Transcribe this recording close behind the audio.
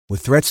With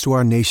threats to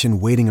our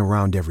nation waiting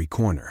around every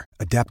corner,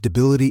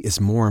 adaptability is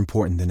more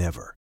important than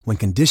ever. When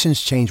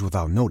conditions change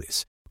without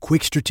notice,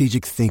 quick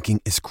strategic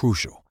thinking is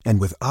crucial.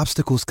 And with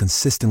obstacles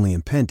consistently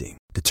impending,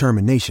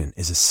 determination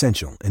is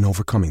essential in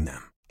overcoming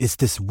them. It's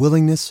this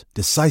willingness,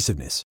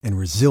 decisiveness, and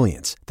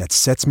resilience that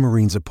sets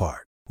Marines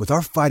apart. With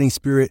our fighting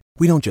spirit,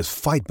 we don't just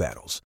fight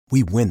battles,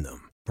 we win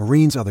them.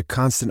 Marines are the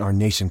constant our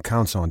nation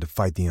counts on to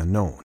fight the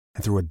unknown.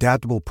 And through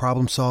adaptable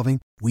problem solving,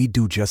 we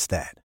do just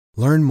that.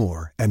 Learn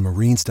more at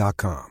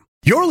marines.com.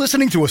 You're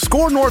listening to a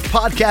Score North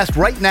podcast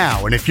right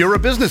now, and if you're a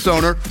business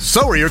owner,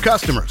 so are your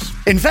customers.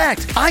 In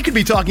fact, I could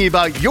be talking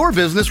about your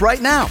business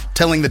right now,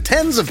 telling the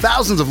tens of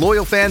thousands of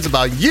loyal fans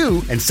about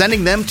you and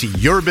sending them to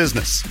your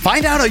business.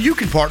 Find out how you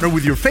can partner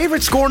with your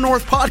favorite Score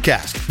North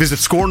podcast. Visit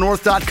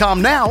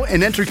scorenorth.com now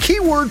and enter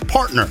keyword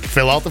partner.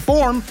 Fill out the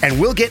form, and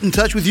we'll get in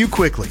touch with you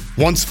quickly.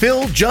 Once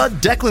Phil,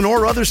 Judd, Declan,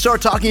 or others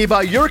start talking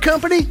about your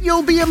company,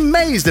 you'll be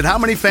amazed at how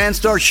many fans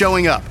start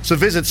showing up. So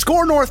visit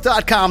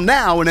scorenorth.com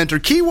now and enter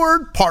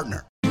keyword partner.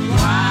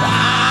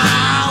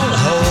 Wild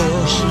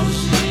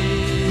horses.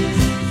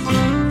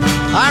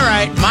 All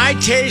right, my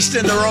taste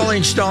in the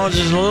Rolling Stones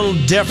is a little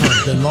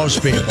different than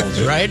most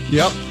people's, right?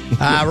 Yep.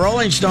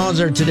 Rolling Stones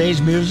are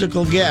today's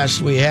musical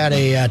guests. We had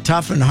a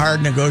tough and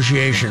hard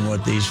negotiation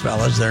with these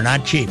fellas. They're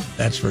not cheap,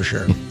 that's for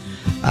sure.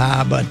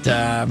 But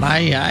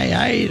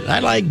I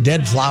like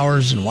Dead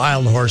Flowers and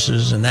Wild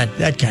Horses and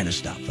that kind of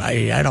stuff.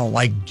 I don't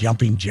like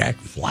Jumping Jack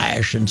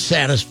Flash and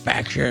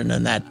Satisfaction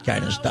and that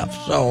kind of stuff.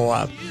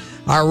 So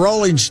our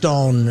Rolling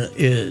Stones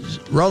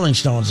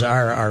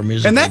are our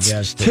musical guests. And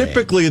that's today.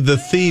 typically the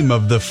theme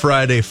of the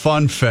Friday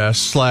Fun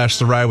Fest /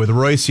 the Ride with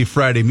Royce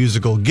Friday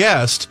musical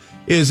guest.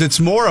 Is it's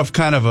more of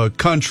kind of a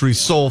country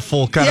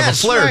soulful kind of a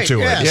flair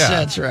to it. Yes, yeah,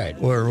 that's right.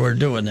 We're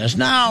doing this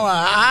now.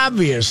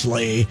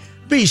 Obviously,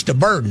 Beast of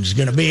Burden's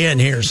going to be in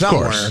here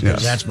somewhere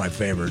because that's my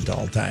favorite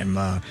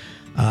all-time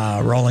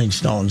Rolling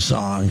Stones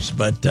songs.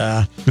 But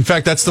in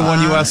fact, that's the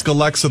one you ask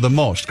Alexa the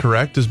most.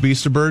 Correct? Is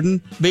Beast of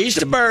Burden?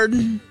 Beast of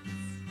Burden.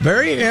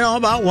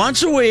 About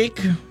once a week,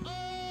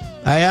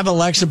 I have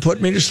Alexa put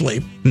me to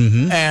sleep,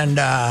 and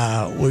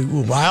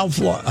Wild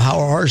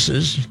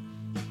Horses,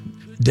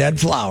 Dead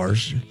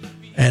Flowers,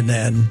 and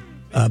then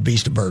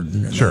Beast of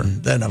Burden.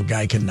 And then a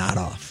guy can nod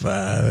off.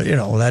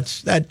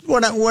 That's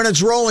when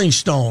it's Rolling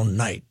Stone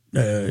night.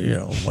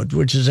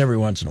 Which is every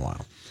once in a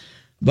while.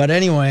 But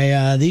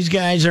anyway, these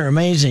guys are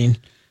amazing.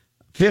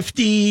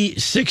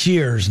 56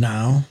 years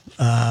now.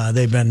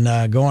 They've been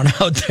going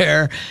out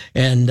there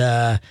and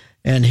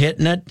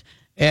hitting it.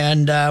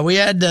 And we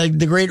had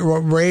the great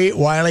Ray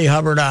Wiley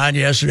Hubbard on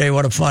yesterday.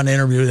 What a fun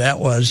interview that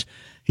was.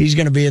 He's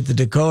going to be at the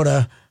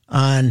Dakota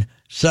on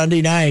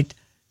Sunday night.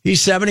 He's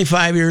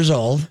 75 years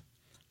old.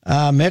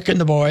 Mick and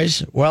the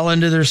boys, well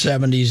into their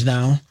 70s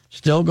now,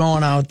 still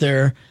going out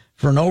there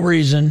for no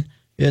reason.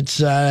 It's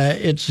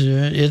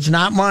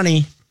not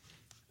money.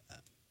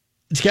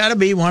 It's got to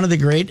be one of the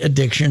great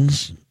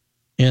addictions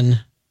in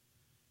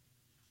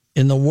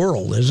the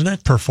world, isn't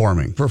it?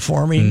 Performing,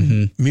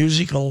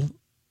 music,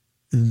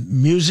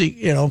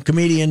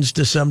 comedians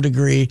to some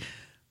degree,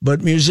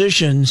 but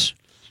musicians,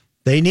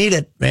 they need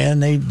it,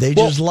 man. They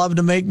just love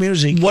to make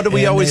music. What do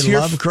we always hear?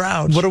 Love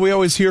crowds. What do we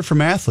always hear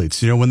from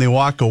athletes? When they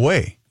walk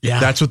away. Yeah.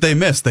 That's what they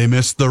miss. They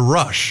miss the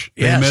rush.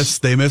 Yes.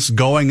 They miss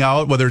going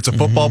out, whether it's a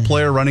football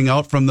player running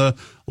out from the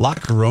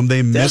locker room.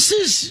 They miss.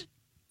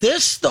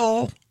 This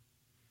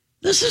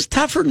is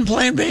tougher than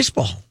playing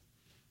baseball.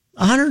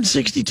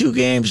 162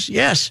 games,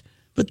 yes.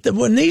 But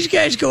when these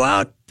guys go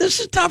out, this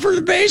is tougher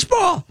than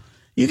baseball.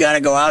 You got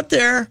to go out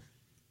there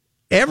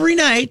every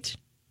night.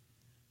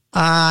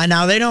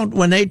 Now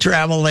when they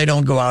travel, they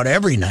don't go out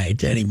every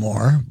night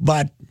anymore,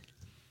 but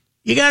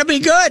you got to be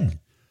good.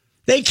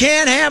 They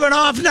can't have an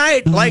off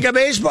night like a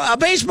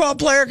baseball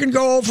player can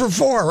go 0 for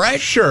 4, right?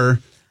 Sure.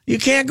 You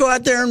can't go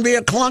out there and be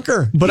a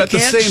clunker. But at the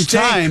same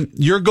time,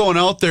 you're going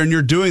out there and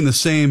you're doing the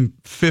same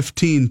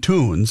 15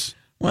 tunes.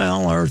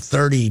 Well, or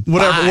 30.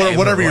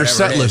 Whatever your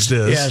set list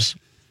is. Yes.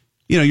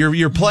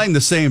 You're playing the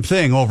same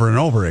thing over and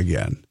over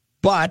again.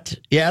 But,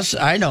 yes,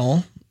 I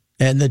know.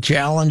 And the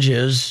challenge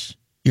is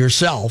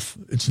yourself.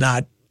 It's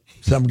not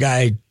some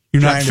guy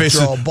You're trying not to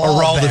facing throw a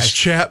ball Aroldis back.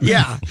 Chapman.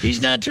 Yeah, he's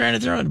not trying to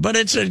throw it. But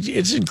it's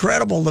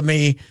incredible to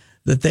me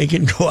that they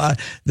can go out,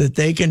 that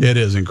they can. It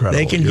is incredible.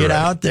 They can get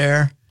out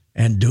there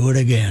and do it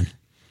again.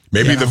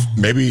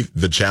 Maybe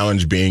the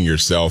challenge being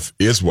yourself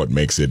is what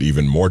makes it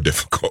even more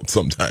difficult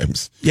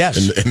sometimes. Yes.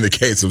 In the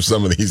case of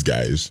some of these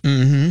guys.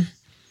 Mm-hmm.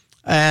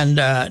 And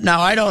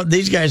now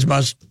these guys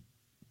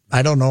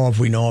I don't know if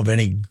we know of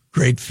any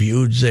great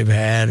feuds they've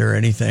had or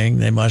anything.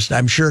 They must.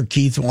 I'm sure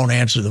Keith won't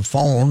answer the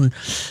phone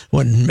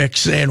when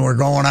Mick's saying we're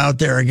going out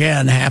there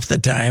again half the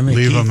time.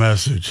 Leave a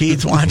message.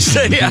 Keith wants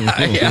to.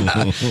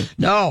 Yeah.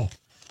 No.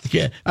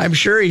 Yeah, I'm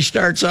sure he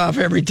starts off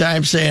every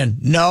time saying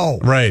no.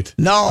 Right.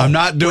 No. I'm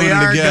not doing it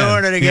again. We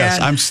aren't doing it again. Yes,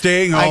 I'm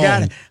staying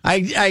home.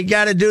 I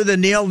got to do the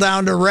kneel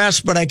down to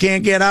rest, but I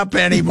can't get up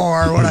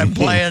anymore when I'm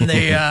playing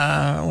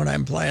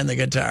the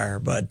guitar.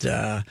 But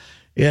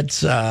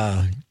it's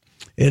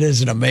It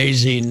is an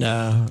amazing.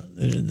 I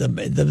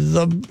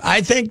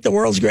think the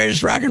world's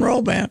greatest rock and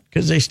roll band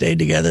because they stayed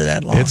together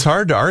that long. It's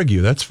hard to argue,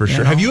 that's for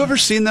sure. Have you ever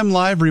seen them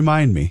live?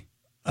 Remind me.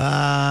 No,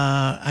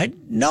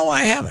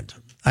 I haven't.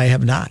 I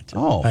have not.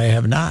 Oh, I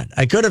have not.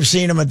 I could have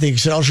seen them at the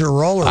Excelsior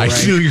Roller. I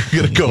knew you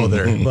were going to go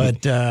there,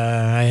 but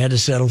I had to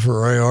settle for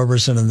Roy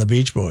Orbison and the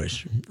Beach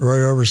Boys. Roy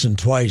Orbison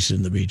twice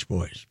in the Beach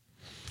Boys.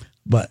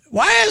 But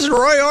why hasn't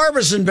Roy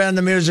Orbison been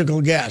the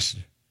musical guest?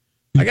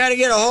 I got to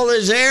get a hold of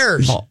his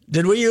heirs. Oh.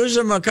 Did we use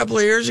him a couple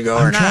of years ago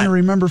or not? I'm trying to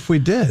remember if we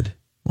did.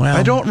 Well,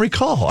 I don't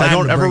recall. I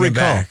don't ever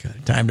recall.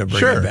 Time to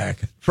bring it back.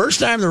 First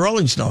time the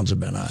Rolling Stones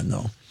have been on,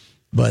 though.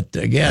 But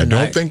again,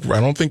 I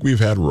don't think we've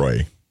had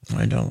Roy.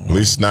 I don't. At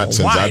least not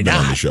since I've been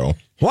on the show.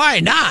 Why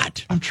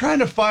not? I'm trying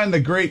to find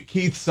the great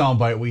Keith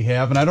soundbite we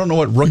have, and I don't know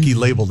what Rookie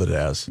labeled it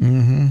as.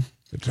 Mm-hmm.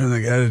 I turn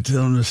the guy to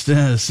tell him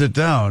to sit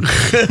down.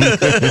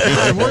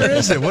 What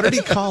is it? What did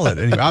he call it?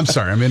 Anyway, I'm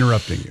sorry, I'm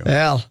interrupting you.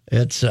 Well,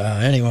 it's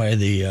anyway.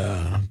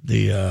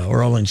 The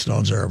Rolling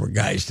Stones are our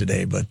guys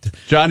today, but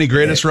Johnny,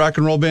 greatest rock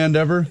and roll band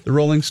ever, the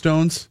Rolling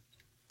Stones.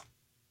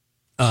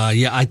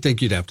 Yeah, I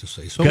think you'd have to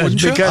say so. Because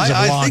of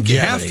longevity. I think you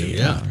have to.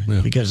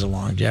 Yeah. Because of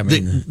longevity.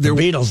 The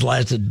Beatles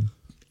lasted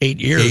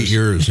 8 years. 8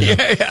 years.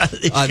 Yeah.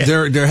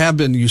 There have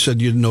been. You said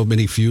you didn't know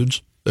many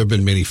feuds. There have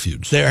been many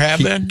feuds. There have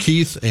been?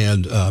 Keith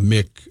and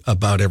Mick,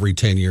 about every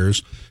 10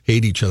 years,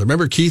 hate each other.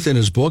 Remember Keith in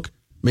his book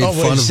made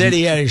fun of... he said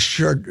he had a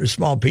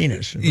small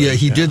penis. Yeah,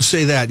 he did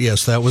say that,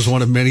 yes. That was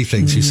one of many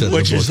things he said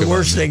Which in the book. Which is the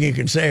worst thing you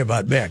can say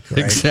about Mick,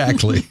 right?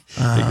 Exactly.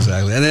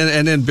 Exactly.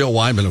 And then Bill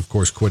Wyman, of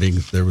course, quitting.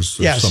 There was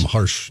some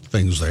harsh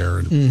things there.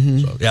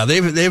 And so, yeah,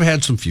 they've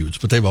had some feuds,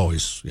 but they've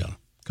always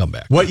come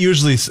back. What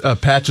usually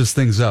patches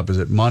things up? Is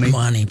it money?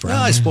 Money, probably.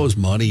 Well, I suppose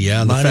money,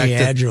 yeah. And money, the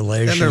fact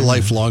adulation. and they're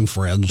lifelong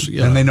friends.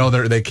 Yeah. And they know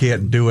they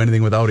can't do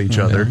anything without each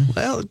other.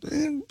 Well,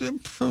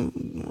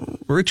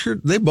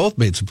 Richard, they both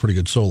made some pretty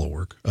good solo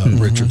work,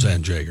 Richards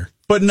and Jagger.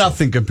 But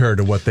nothing compared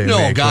to what they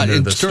make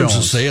in the terms Stones.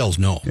 of sales,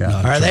 no.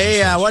 Yeah. Are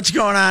they, what's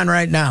going on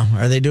right now?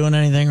 Are they doing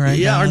anything right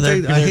now? Yeah, aren't they?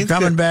 They're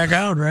coming back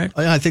out, right?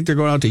 I think they're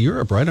going out to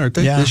Europe, right? Aren't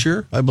they, this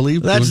year, I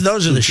believe?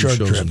 Those are the short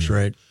trips,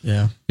 right?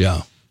 Yeah.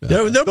 Yeah.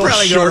 They'll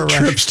probably short go to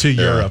trips to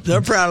Europe.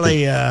 They're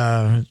probably,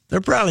 how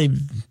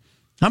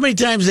many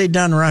times they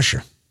done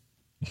Russia?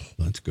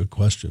 That's a good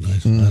question. I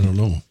don't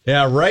know.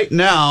 Yeah, right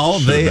now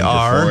they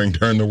are performing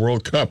during the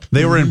World Cup.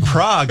 They were in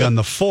Prague on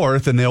the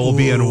 4th, and they will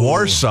be in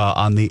Warsaw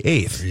on the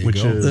 8th.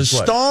 Which is the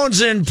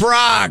Stones in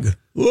Prague.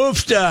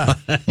 Oofta.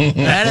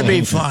 That'd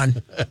be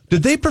fun.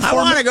 Did they perform? I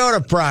want to go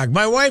to Prague.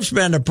 My wife's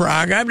been to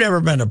Prague. I've never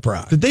been to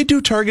Prague. Did they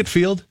do Target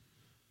Field?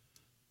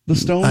 The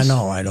Stones? I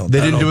know. I don't. They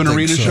didn't do an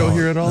arena show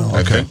here at all? No.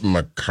 I think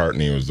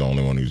McCartney was the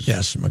only one who's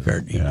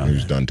McCartney.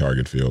 Who's done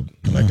Target Field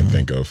that I can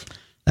think of.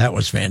 That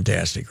was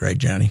fantastic, right,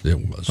 Johnny? It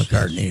was.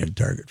 McCartney and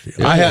Target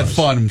Field. I had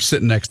fun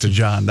sitting next to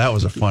John. That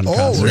was a fun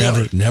concert.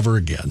 Really? Never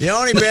again. The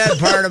only bad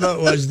part of it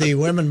was the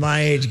women my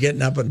age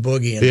getting up and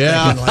boogieing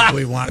and thinking like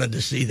we wanted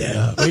to see that.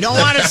 Yeah. We don't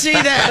want to see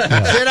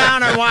that. Sit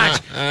down and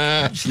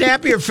watch.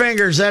 Snap your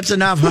fingers. That's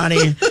enough,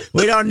 honey.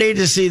 We don't need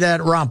to see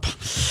that rump.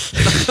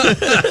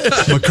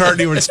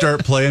 McCartney would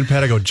start playing.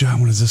 Pat, I go, John,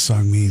 what does this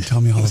song mean?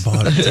 Tell me all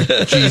about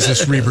it.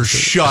 Jesus, Reaver,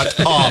 shut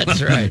up.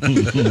 That's right.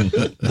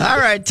 All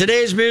right,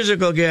 today's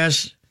musical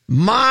guest, with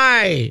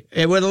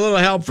a little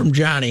help from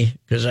Johnny,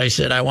 because I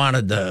said I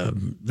wanted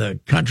the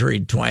country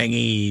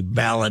twangy,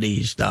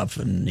 ballady stuff,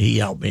 and he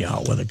helped me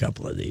out with a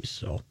couple of these.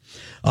 So,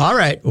 all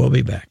right, we'll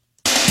be back.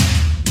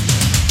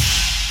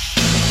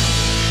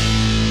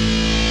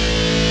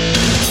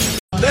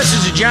 This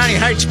is a Johnny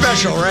Heights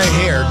special right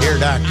here, Dear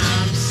Doctor.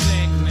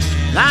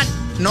 Not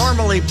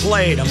normally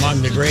played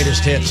among the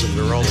greatest hits of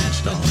the Rolling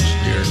Stones,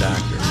 Dear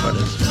Doctor, but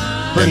it's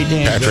pretty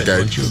damn good.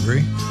 Don't you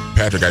agree?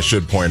 Patrick, I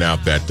should point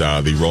out that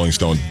the Rolling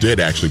Stones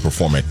did actually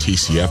perform at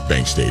TCF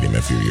Bank Stadium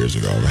a few years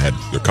ago. I had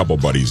a couple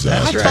buddies. I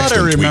thought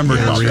I remembered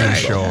an arena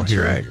show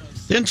here. Right.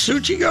 Didn't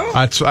Suchi go?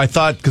 I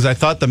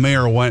thought the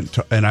mayor went,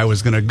 and I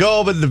was going to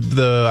go, but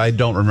I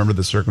don't remember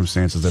the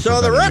circumstances. So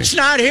the Rook's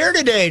not here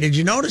today. Did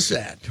you notice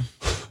that?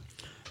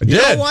 You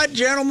know what,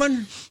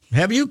 gentlemen?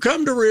 Have you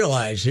come to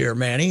realize here,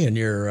 Manny, and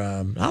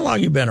how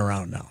long you been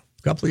around now?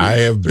 A couple of years?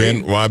 I have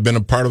been. Well, I've been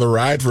a part of the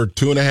ride for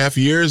 2.5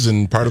 years,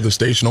 and part of the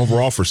station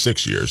overall for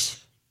 6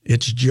 years.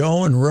 It's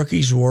Joe and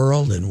Rookie's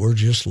world, and we're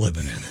just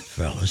living in it,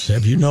 fellas.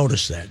 Have you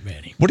noticed that,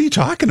 Manny? What are you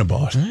talking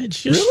about?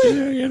 It's just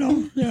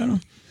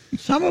really?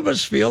 Some of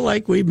us feel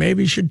like we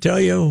maybe should tell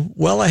you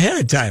well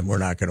ahead of time we're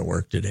not going to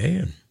work today,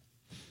 and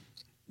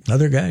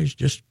other guys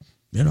just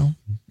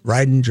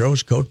riding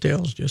Joe's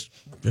coattails, just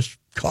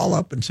call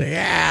up and say,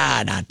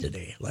 not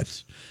today.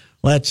 Let's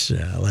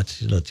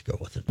go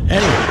with it.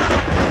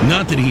 Anyway.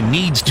 Not that he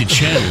needs to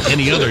channel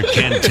any other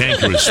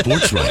cantankerous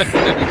sports writer,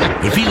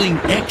 but feeling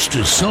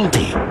extra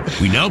salty,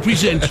 we now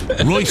present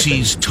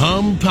Royce's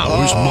Tom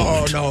Powers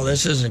moment. Oh, no,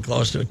 this isn't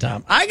close to a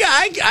Tom.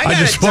 I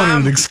just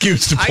wanted an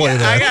excuse to play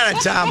that. I got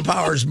a Tom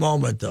Powers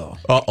moment, though.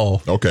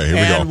 Uh-oh. Okay, here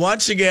we go. And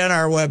once again,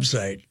 our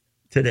website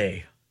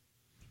today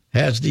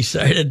has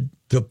decided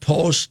to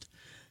post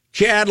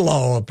Chad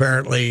Lowe,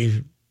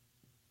 apparently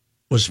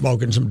was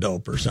smoking some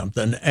dope or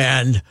something,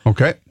 and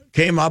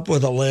came up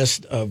with a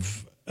list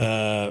of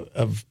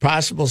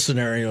possible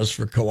scenarios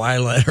for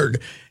Kawhi Leonard,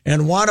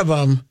 and one of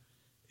them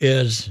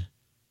is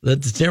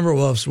that the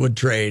Timberwolves would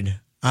trade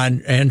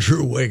on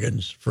Andrew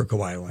Wiggins for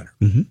Kawhi Leonard.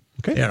 Mm-hmm.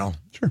 Okay,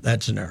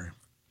 that scenario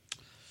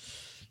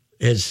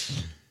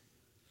is,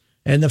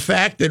 and the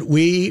fact that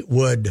we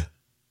would.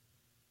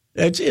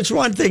 It's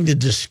one thing to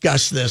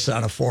discuss this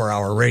on a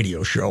 4-hour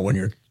radio show when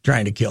you're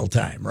trying to kill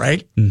time,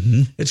 right?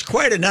 Mm-hmm. It's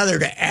quite another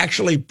to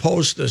actually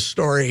post a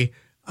story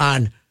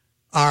on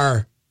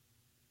our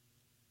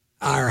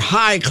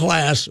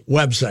high-class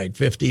website,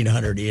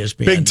 1500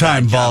 ESPN.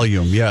 Big-time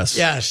volume, yes.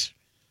 Yes.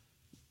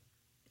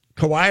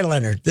 Kawhi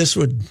Leonard, this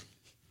would...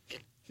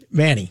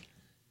 Manny.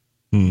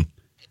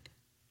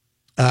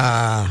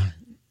 Kawhi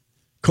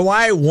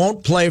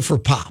won't play for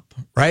Pop,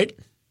 right?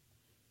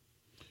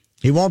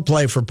 He won't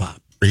play for Pop.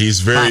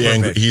 He's very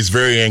angry. He's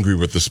very angry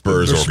with the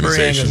Spurs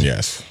organization.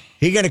 Yes.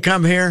 He going to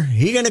come here?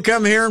 He going to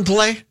come here and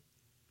play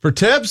for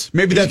Tibbs?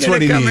 Maybe that's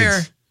what he needs.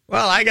 Here.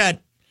 Well, I got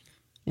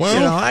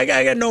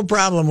no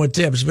problem with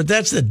Tibbs, but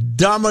that's the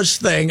dumbest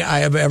thing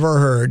I have ever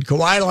heard.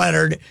 Kawhi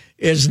Leonard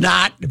is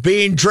not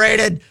being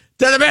traded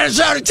to the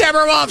Minnesota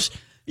Timberwolves.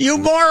 You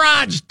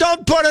morons!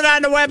 Don't put it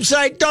on the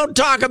website. Don't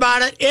talk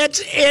about it. It's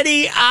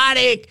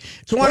idiotic.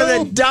 It's one of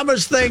the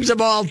dumbest things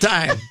of all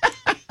time.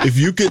 If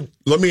you could,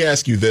 let me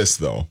ask you this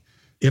though.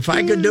 If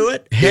I could do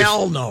it,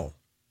 hell no.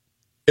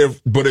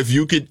 If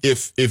you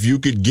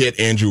could get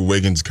Andrew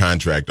Wiggins'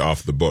 contract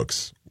off the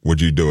books, would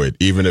you do it?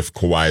 Even if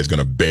Kawhi is going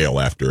to bail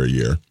after a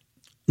year?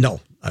 No,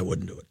 I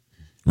wouldn't do it.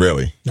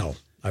 Really? No,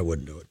 I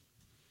wouldn't do it.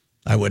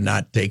 I would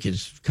not take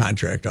his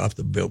contract off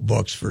the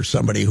books for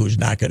somebody who's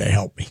not going to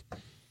help me.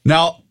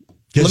 Now,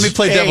 let me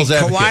play devil's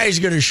advocate. Kawhi's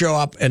going to show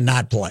up and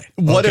not play.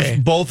 What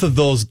if both of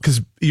those,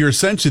 because you're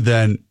essentially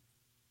then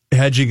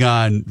hedging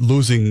on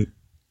losing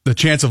the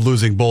chance of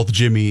losing both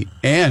Jimmy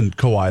and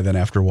Kawhi then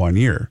after 1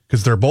 year,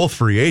 because they're both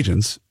free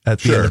agents at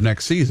the end of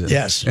next season.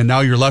 Yes. And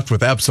now you're left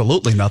with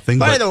absolutely nothing.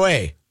 By the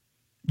way,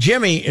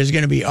 Jimmy is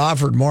going to be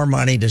offered more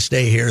money to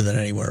stay here than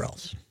anywhere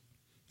else.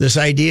 This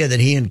idea that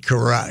he and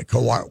Carl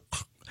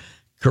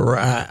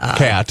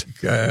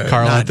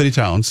Anthony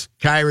Towns,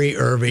 Kyrie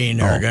Irving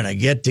are going to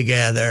get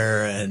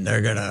together and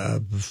they're going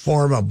to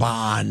form a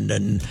bond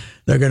and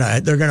they're going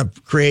to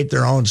create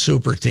their own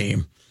super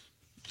team.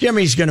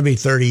 Jimmy's going to be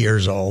 30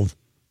 years old.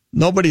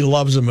 Nobody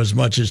loves him as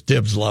much as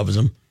Tibbs loves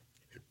him.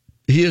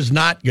 He is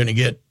not going to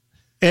get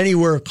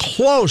anywhere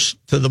close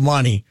to the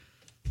money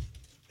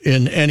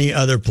in any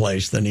other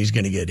place than he's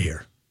going to get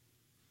here.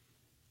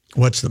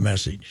 What's the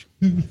message?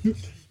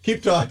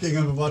 Keep talking.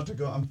 I'm about to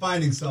go. I'm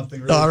finding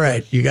something. All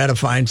right. You got to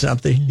find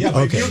something? Yeah,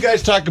 okay. You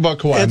guys talk about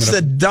Kawhi. It's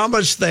the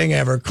dumbest thing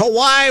ever.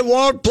 Kawhi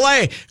won't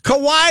play.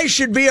 Kawhi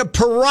should be a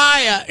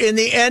pariah in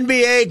the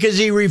NBA because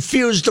he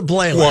refused to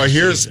play last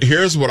season.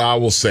 Here's what I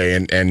will say,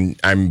 and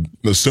I'm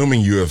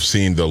assuming you have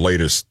seen the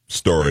latest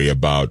story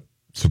about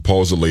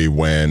supposedly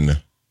when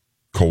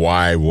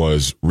Kawhi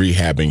was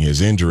rehabbing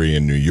his injury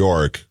in New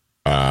York,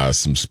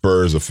 some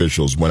Spurs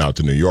officials went out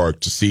to New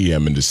York to see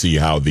him and to see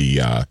how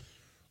the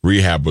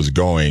rehab was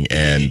going,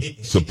 and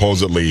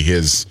supposedly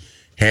his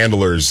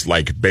handlers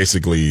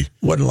basically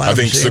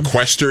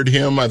sequestered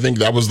him. I think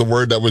that was the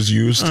word that was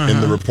used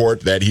in the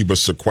report, that he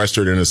was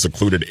sequestered in a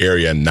secluded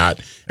area and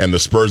the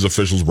Spurs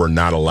officials were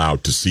not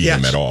allowed to see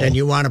him at all. And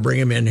you want to bring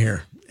him in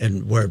here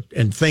and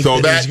think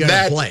that he's going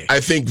to play.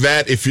 I think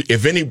that if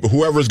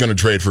whoever's going to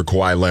trade for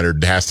Kawhi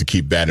Leonard has to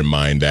keep that in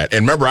mind. And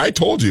remember, I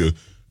told you a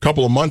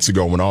couple of months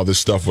ago when all this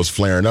stuff was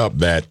flaring up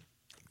that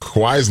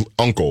Kawhi's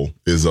uncle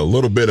is a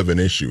little bit of an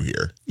issue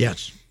here.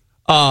 Yes.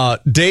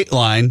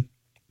 Dateline,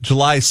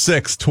 July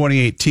 6,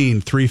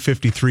 2018,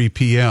 3:53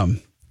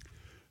 p.m.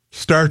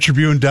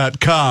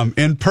 StarTribune.com.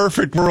 In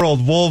perfect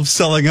world, Wolves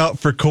selling out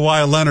for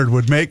Kawhi Leonard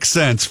would make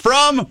sense.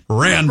 From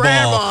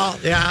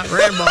Randball. Yeah,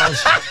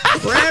 Randballs.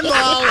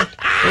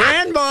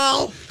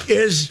 Randball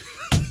is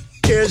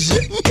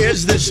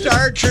the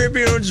Star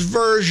Tribune's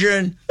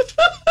version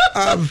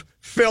of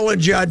Phil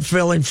and Judd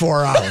filling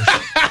 4 hours.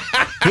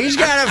 He's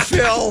got to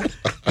fill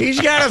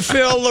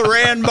the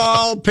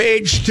Randball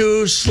page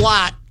 2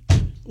 slot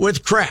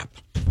with crap.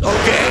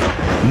 Okay?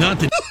 Not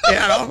that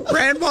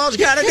Randball's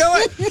got to do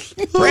it.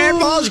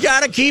 Randball's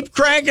got to keep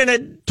cranking a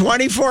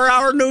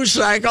 24-hour news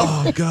cycle.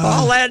 Oh, God.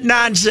 All that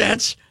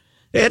nonsense.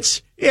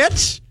 It's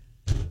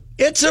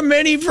a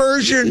mini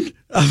version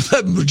of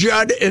the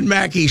Judd and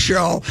Mackey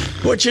show,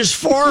 which is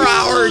 4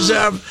 hours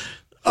of,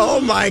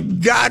 oh my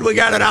God, we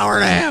got an hour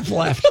and a half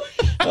left.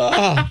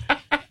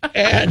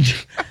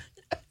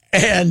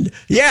 And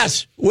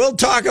yes, we'll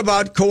talk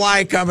about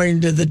Kawhi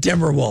coming to the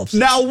Timberwolves.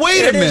 Now,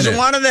 wait a minute. It is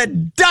one of the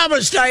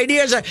dumbest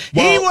ideas.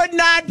 He would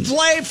not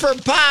play for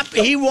Pop.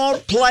 He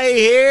won't play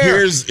here.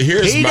 Here's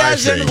he my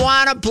doesn't thing.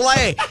 want to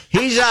play.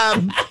 He's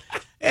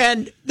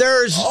and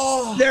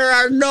there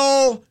are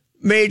no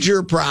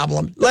major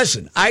problem.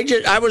 Listen,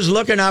 I was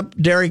looking up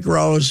Derrick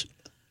Rose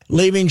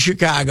leaving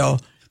Chicago,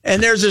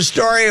 and there's a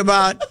story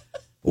about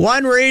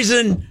one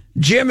reason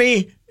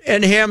Jimmy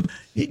and him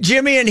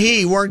Jimmy and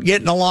he weren't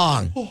getting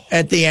along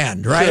at the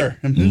end, right? Sure.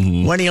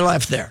 When he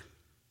left there.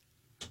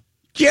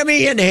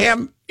 Jimmy and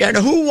him, and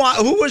who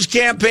was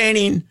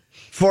campaigning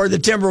for the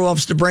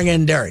Timberwolves to bring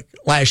in Derek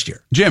last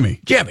year?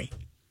 Jimmy.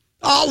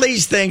 All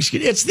these things,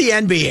 it's the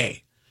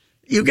NBA.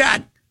 You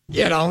got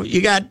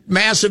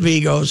massive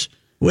egos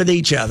with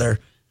each other.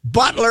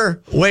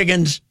 Butler,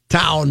 Wiggins,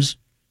 Towns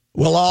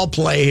will all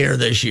play here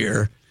this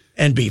year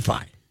and be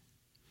fine.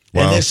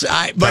 Well, Tom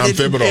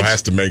Thibodeau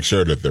has to make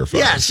sure that they're fine.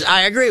 Yes,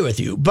 I agree with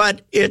you,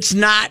 but it's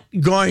not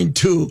going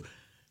to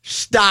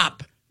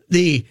stop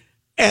the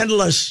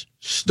endless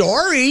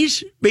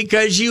stories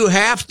because you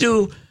have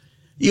to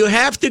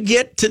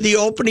get to the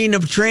opening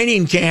of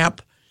training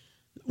camp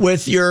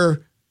with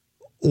your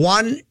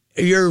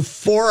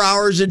 4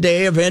 hours a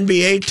day of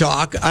NBA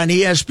talk on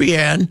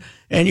ESPN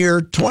and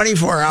your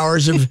 24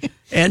 hours of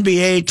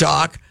NBA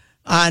talk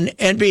on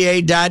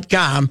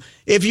NBA.com.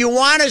 If you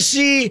want to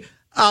see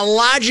a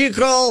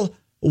logical,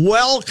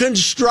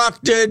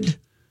 well-constructed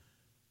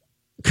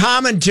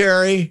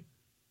commentary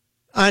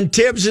on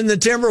Tibbs and the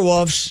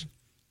Timberwolves,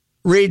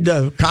 read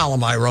the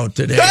column I wrote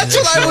today. That's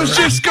what I was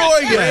just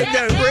going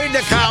at. Read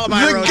the column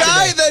I wrote today. The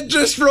guy that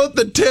just wrote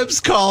the Tibbs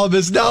column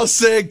is now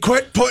saying,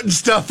 quit putting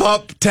stuff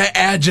up to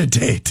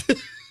agitate.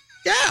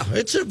 Yeah,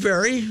 it's a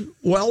very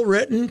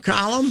well-written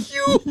column.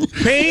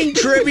 Paying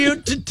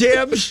tribute to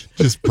Tibbs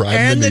Just prime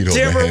and the needle,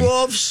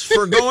 Timberwolves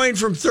for going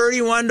from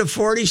 31 to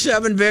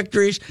 47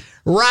 victories.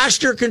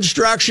 Roster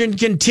construction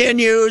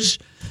continues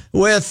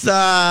with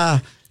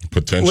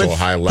potential with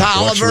high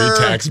Tolliver, luxury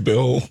tax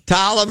bill.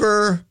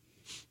 Tolliver,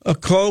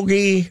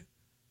 Okogie,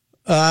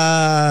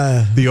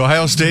 The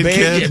Ohio State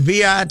kid.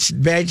 Bates.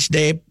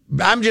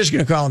 I'm just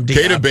going to call him Diop.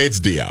 Keita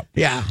Bates-Diop.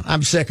 Yeah,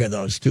 I'm sick of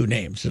those two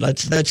names.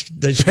 Let's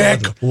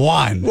Pick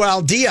one.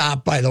 Well,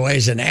 Diop, by the way,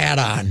 is an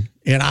add-on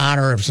in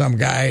honor of some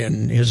guy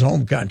in his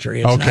home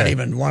country. It's not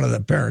even one of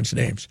the parents'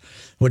 names,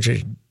 which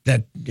is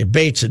that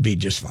Bates would be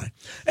just fine.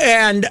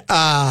 And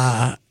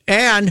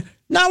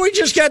now we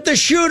just got the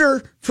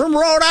shooter from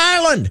Rhode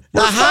Island,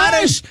 the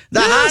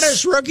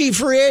hottest rookie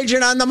free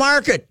agent on the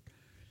market.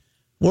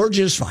 We're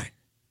just fine.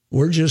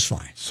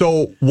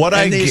 So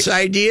this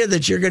idea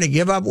that you're going to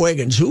give up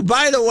Wiggins, who,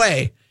 by the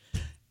way,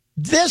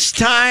 this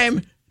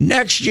time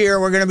next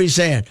year we're going to be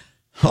saying,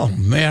 "Oh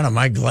man, am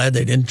I glad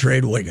they didn't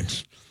trade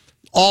Wiggins?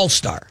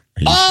 All-star.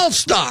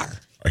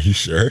 Are you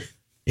sure?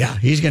 Yeah,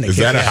 he's going to. Is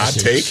that a hot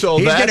take? So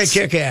he's going to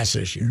kick ass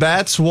this year.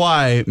 That's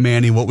why,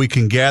 Manny, what we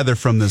can gather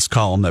from this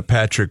column that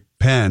Patrick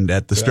penned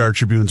at the Star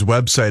Tribune's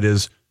website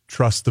is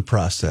trust the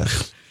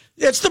process.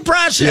 It's the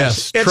process.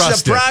 Yes,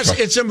 it's the process.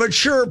 It's a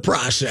mature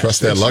process.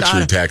 Trust that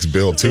luxury tax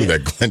bill, too,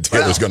 that Glenn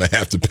Taylor's going to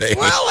have to pay.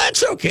 Well,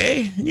 that's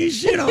okay.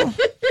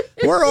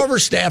 We're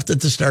overstaffed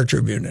at the Star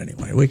Tribune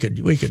anyway. We could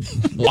get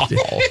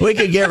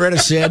rid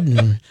of Sid.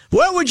 And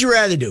what would you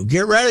rather do?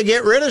 Get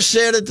rid of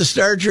Sid at the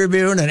Star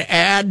Tribune and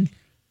add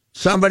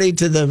somebody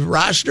to the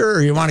roster,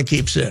 or you want to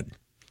keep Sid?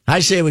 I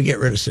say we get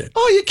rid of Sid.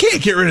 Oh, you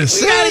can't get rid of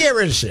Sid. We got to get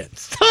rid of Sid.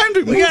 It's time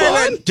to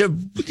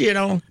move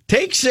on.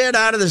 Take Sid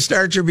out of the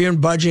Star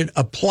Tribune budget,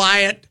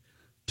 apply it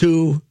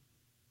to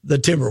the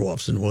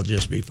Timberwolves, and we'll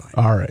just be fine.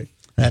 All right.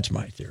 That's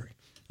my theory.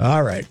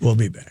 All right, we'll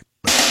be back.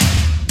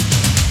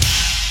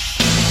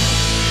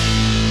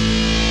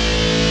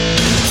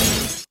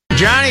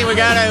 Johnny, we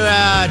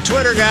got a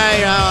Twitter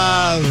guy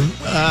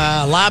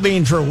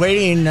lobbying for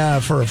waiting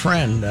for a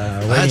friend.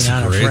 That's waiting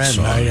on a great a friend.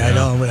 song, I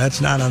don't.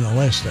 That's not on the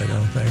list. I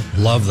don't think.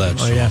 Love that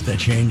Well, song. you have to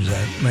change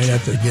that. Might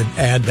have to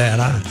add that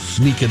on.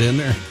 Sneak it in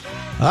there.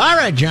 All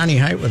right, Johnny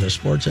Height with a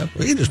sports update.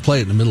 We can just play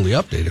it in the middle of the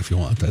update if you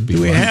want. That'd be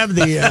Do we fun. have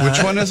the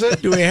Which one is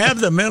it? Do we have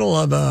the middle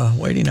of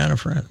waiting on a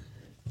friend?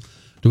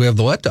 Do we have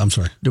the what? I'm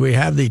sorry. Do we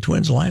have the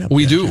Twins lineup?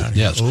 We yet, do, Johnny?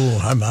 yes.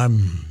 Oh,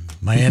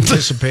 my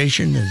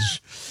anticipation is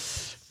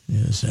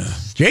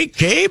Jake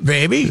Cave,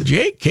 baby.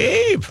 Jake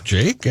Cave.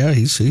 Jake, yeah,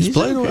 he's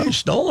playing well.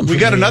 Stole him. We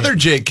from got the another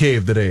Jake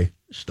Cave today.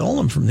 Stole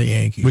him from the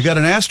Yankees. We got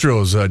an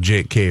Astros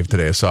Jake Cave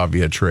today. I saw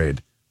via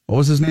trade. What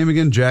was his name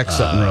again? Jack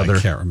something or other. I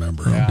can't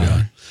remember.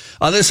 Yeah.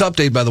 This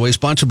update, by the way,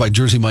 sponsored by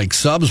Jersey Mike's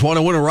Subs. Want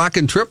to win a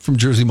rockin' trip from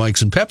Jersey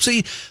Mike's and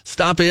Pepsi?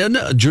 Stop in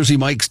Jersey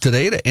Mike's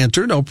today to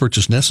enter. No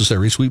purchase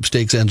necessary.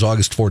 Sweepstakes ends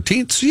August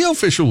 14th. See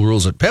official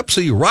rules at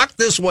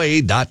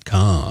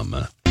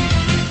PepsiRockThisWay.com.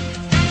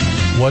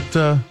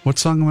 What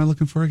song am I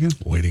looking for again?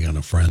 Waiting on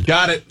a friend.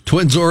 Got it.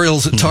 Twins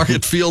Orioles at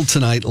Target Field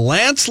tonight.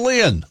 Lance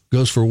Lynn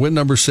goes for win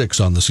number 6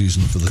 on the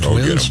season for the Go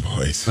Twins. get 'em,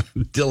 boys.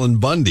 Dylan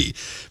Bundy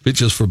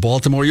pitches for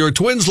Baltimore. Your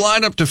Twins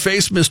lineup to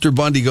face Mr.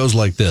 Bundy goes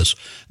like this.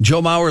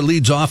 Joe Mauer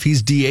leads off.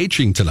 He's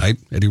DHing tonight.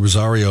 Eddie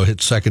Rosario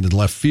hits second and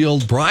left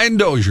field. Brian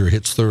Dozier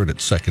hits third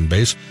at second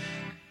base.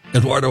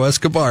 Eduardo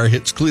Escobar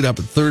hits cleanup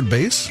at third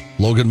base.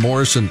 Logan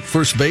Morrison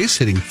first base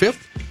hitting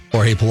fifth.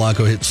 Jorge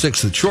Polanco hits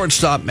sixth at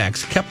shortstop.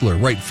 Max Kepler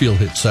right field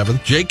hits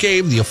seventh. Jake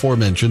Cave, the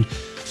aforementioned,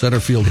 center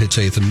field hits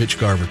eighth, and Mitch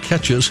Garver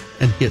catches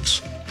and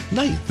hits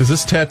ninth. Does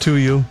this tattoo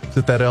you? Is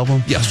it that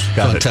album? Yes,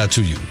 Got it.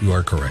 tattoo you. You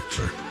are correct,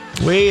 sir.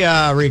 We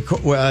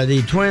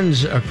the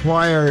Twins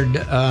acquired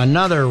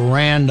another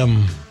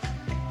random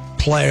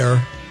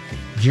player,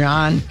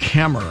 John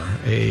Kemmer,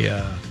 a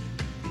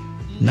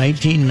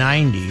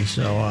 1990,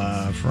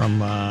 from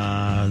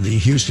the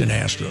Houston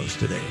Astros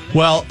today.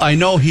 Well, I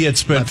know he had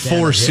spent Left-handed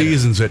 4 hitter.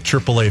 seasons at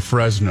AAA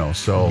Fresno,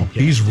 so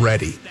he's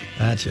ready.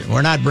 That's it.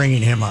 We're not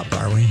bringing him up,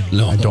 are we?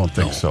 No, I don't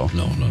think so.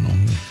 No.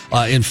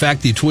 In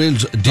fact, the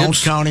Twins did. Don't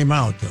count him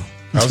out, though.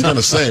 I was going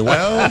to say,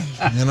 well,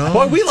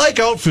 Boy, we like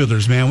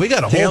outfielders, man. We got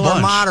a whole Taylor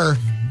bunch. Motter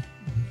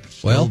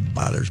Well,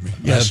 bothers me.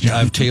 I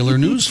have Taylor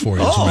news for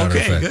you, as a matter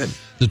of fact. Good.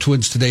 The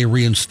Twins today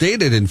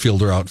reinstated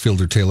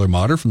outfielder Taylor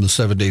Motter from the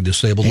 7-day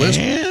disabled list.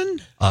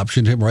 And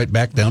Optioned him right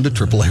back down to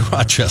AAA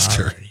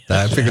Rochester.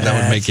 I figured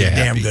that would make you That's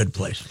a happy. damn good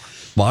place.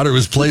 Motter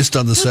was placed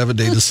on the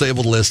 7-day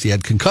disabled list. He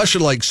had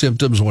concussion-like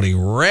symptoms when he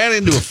ran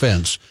into a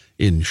fence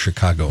in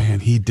Chicago.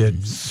 Man, he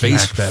did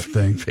smack that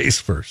thing. Face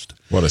first.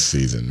 what a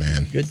season,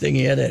 man. Good thing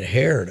he had that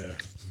hair to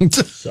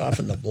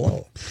soften the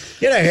blow.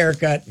 Get a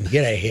haircut and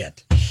get a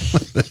hit.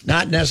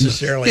 Not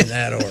necessarily in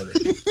that order.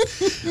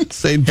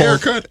 St. Paul,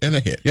 Haircut and a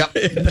hit. Yep.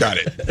 Got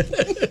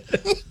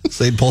it.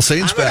 St. Paul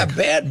Saints I'm in back. a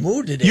bad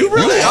mood today. You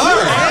really You are.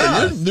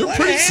 are. You're What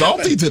pretty happened?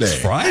 salty today.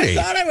 Friday.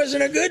 I thought I was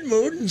in a good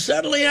mood, and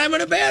suddenly I'm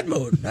in a bad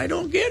mood. I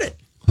don't get it.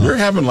 You're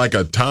having like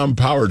a Tom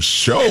Powered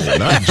show,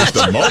 not just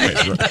a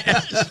moment.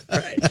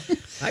 Right.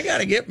 I got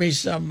to get me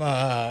some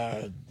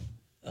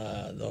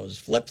those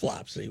flip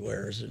flops he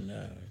wears, and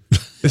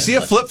Is he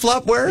a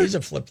flip-flop wearer? he's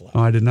a flip flop.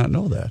 Oh, I did not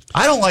know that.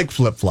 I don't like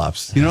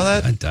flip-flops. You know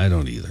that? I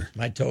don't either.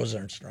 My toes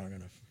aren't strong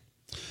enough.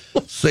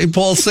 St.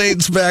 Paul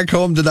Saints back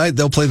home tonight.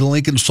 They'll play the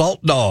Lincoln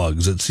Salt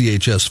Dogs at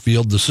CHS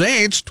Field. The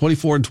Saints,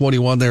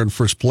 24-21, they're in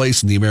first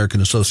place in the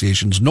American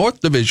Association's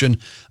North Division.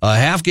 A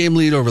half-game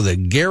lead over the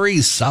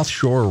Gary South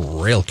Shore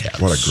Railcats.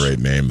 What a great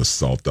name, the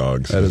Salt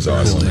Dogs. That is Cool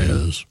awesome. it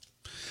is.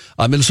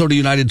 Minnesota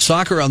United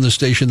Soccer on the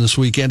station this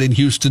weekend in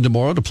Houston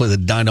tomorrow to play the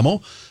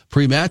Dynamo.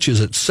 Pre-match is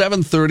at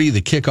 7:30.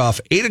 The kickoff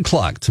 8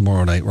 o'clock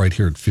tomorrow night right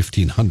here at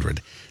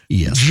 1500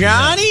 ESPN.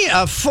 Johnny,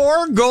 a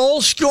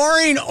 4-goal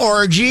scoring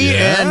orgy,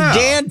 and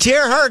Dan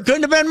Terhart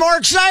couldn't have been more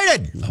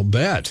excited. I'll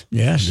bet.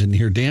 Yes. Didn't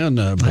hear Dan.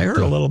 I heard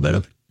a little bit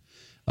of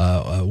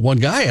it. One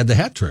guy had the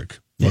hat trick.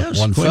 Yes,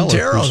 one fella.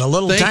 Quintero, the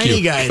little Thank tiny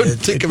you. guy. Couldn't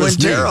think of his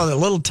Quintero, name. the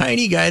little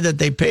tiny guy that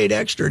they paid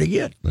extra to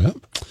get. Yep.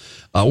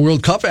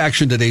 World Cup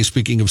action today.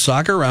 Speaking of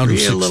soccer, round of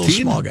Real 16. little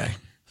small guy.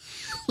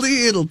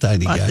 Little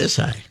tiny About guy. this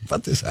high.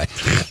 About this high.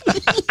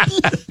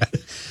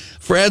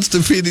 France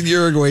defeated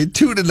Uruguay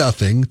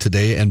 2-0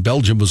 today, and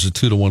Belgium was a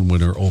 2-1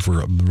 winner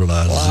over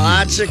Brazil.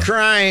 Lots of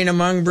crying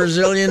among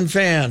Brazilian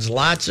fans.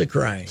 Lots of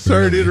crying.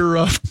 Sorry to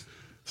interrupt.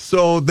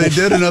 So they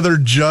did another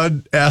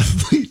Judd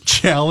athlete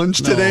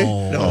challenge today.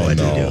 No, I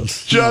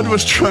didn't. Judd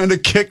was trying to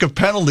kick a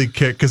penalty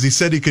kick because he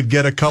said he could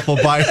get a couple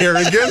by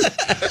Harrigan. Look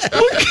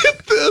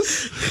at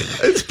this.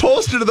 It's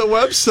posted to the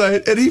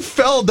website, and he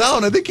fell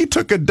down. I think he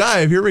took a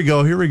dive. Here we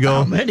go.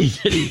 How many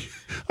did he?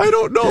 I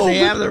don't know. Did they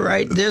have the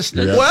right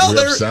distance? Well, do we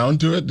have there- sound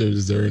to it?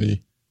 Is there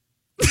any?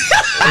 What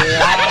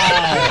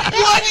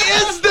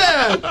is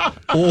that?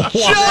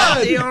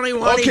 Judd! The only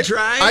one he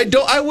tried?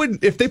 I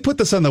wouldn't. If they put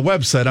this on the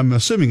website, I'm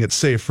assuming it's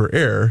safe for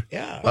air.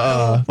 Yeah.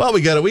 Well,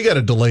 we got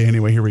a delay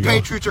anyway. Here we go.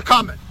 Patriots are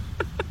coming.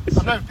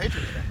 I'm not a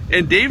Patriots fan.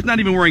 And Dave's not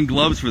even wearing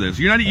gloves for this.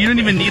 You don't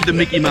even need the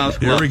Mickey Mouse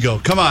Here gloves. we go.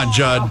 Come on,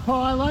 Judd. Oh,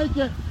 I like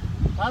it.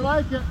 I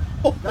like it.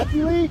 That's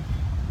elite.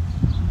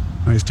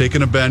 He's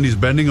taking a bend. He's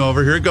bending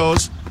over. Here it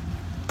goes.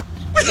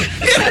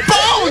 It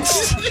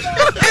bounced!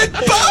 It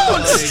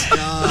bounced!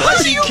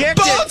 Plus he kicked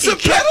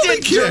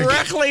it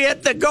directly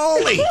at the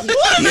goalie.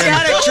 You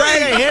got to try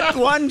to hit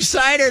one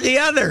side or the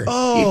other.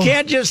 You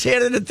can't just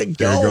hit it at the Here it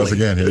goes goalie.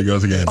 again. Here it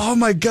goes again. Oh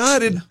my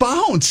God! It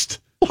bounced.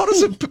 How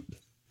does it?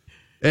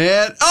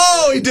 And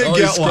he did Oh, he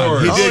get one.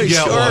 scored. He Oh, did he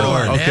get scored one.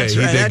 one. Okay, That's he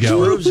right. did That get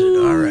one. proves it.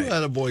 All right.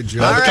 Attaboy,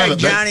 Judd. All the right, kind of-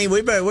 Johnny,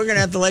 we're going to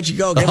have to let you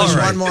go. Give us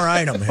one more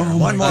item here.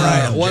 One more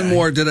item. One Johnny.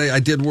 more.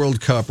 I did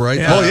World Cup, right?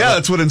 Yeah. Oh yeah,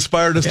 that's what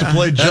inspired us to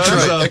play Judd's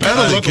right. It kind of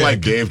penalty looked kick.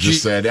 like Dave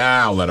just said,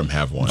 I'll let him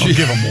have one. I'll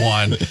give him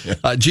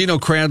one. Gino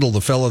Crandall,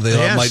 the fellow that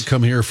Yes. might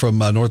come here from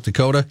North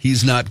Dakota,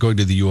 he's not going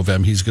to the U of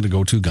M. He's going to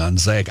go to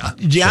Gonzaga.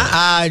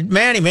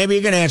 Manny, maybe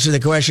you can answer the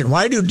question.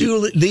 Why do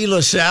the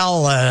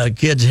LaSalle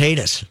kids hate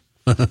us?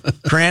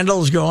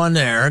 Crandall's going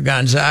there,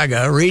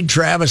 Gonzaga. Reed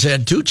Travis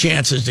had 2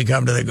 chances to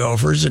come to the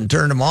Gophers and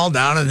turned them all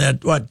down. And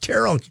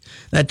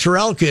that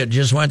Terrell kid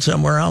just went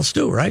somewhere else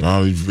too, right?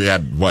 We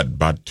had,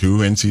 about 2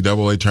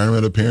 NCAA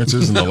tournament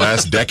appearances in the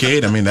last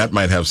decade? I mean, that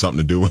might have something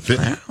to do with it.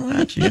 Well,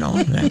 that's in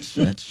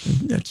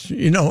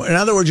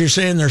other words, you're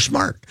saying they're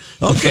smart.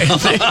 Okay,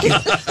 thank you.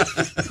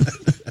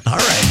 All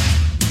right.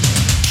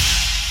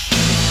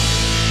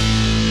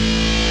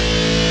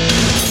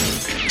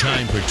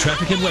 Time for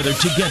traffic and weather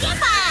together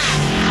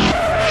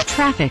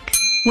Traffic,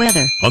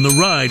 weather. on the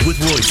Ride with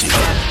Royce.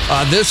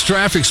 This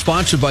traffic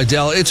sponsored by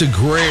Dell. It's a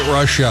great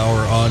rush hour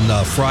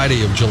on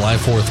Friday of July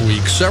 4th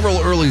week. Several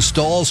early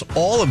stalls,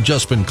 all have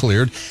just been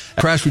cleared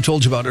crash we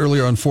told you about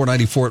earlier on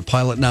 494 at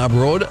Pilot Knob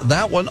Road.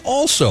 That one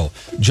also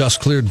just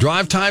cleared.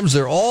 Drive times,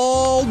 they're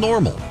all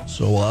normal.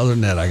 So other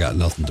than that, I got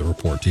nothing to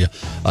report to you.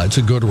 It's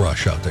a good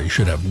rush out there. You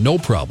should have no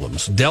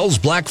problems. Dell's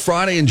Black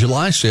Friday and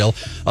July sale,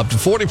 up to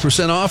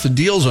 40% off and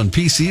deals on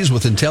PCs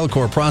with Intel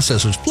Core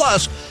processors.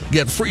 Plus,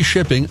 get free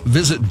shipping.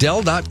 Visit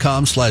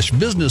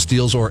Dell.com/business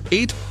deals or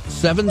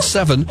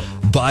 877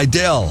 by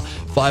Dell.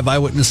 5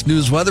 Eyewitness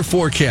News weather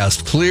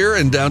forecast. Clear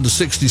and down to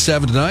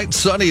 67 tonight.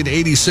 Sunny at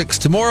 86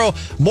 tomorrow.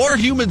 More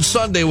humid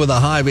Sunday with a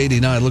high of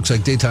 89. Looks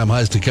like daytime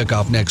highs to kick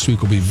off next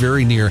week will be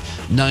very near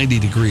 90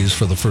 degrees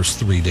for the first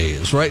 3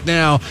 days. Right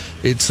now,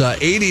 it's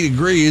 80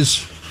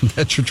 degrees.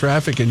 That's your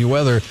traffic and your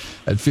weather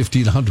at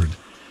 1500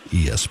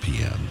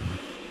 ESPN.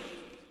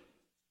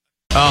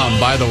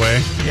 By the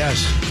way,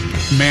 Yes.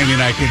 Mandy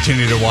and I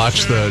continue to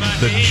watch the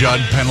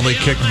Judd penalty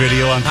kick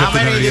video on How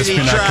many did he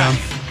 1500ESPN.com.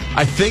 try?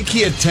 I think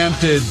he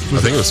attempted. I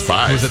think it was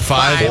 5. Was it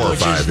 5? 4 or which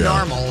 5, is yeah.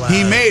 normal.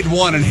 He made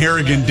one and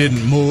Harrigan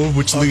didn't move,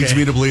 which leads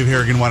Okay. me to believe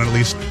Harrigan wanted to at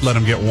least let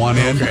him get one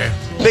in. Okay.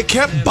 They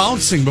kept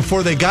bouncing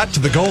before they got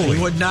to the He goalie.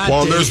 would not.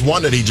 Well, there's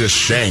one that he just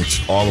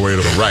shanked all the way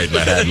to the right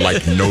that had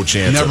like no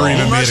chance Never at all.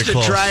 even He made must it have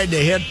close. tried to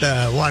hit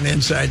the one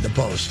inside the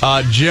post.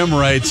 Jim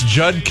writes,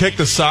 Judd kicked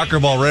a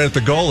soccer ball right at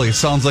the goalie.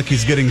 Sounds like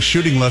he's getting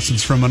shooting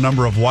lessons from a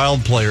number of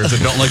wild players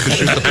that don't like to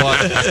shoot the puck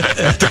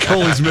at the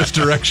goalie's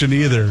misdirection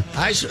either.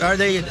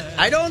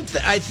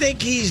 I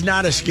think he's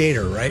not a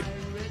skater, right?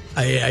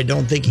 I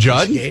don't think he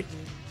Judd? can skate.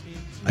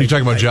 Are you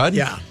talking about Judd?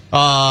 Yeah.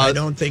 I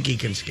don't think he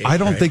can skate. I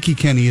don't right? think he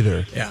can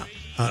either. Yeah,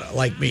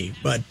 like me.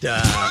 But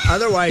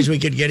otherwise, we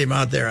could get him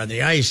out there on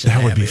the ice. And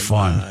That would have be him,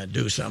 fun.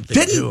 Do something.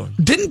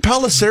 Didn't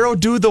Pellicero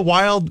do the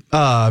wild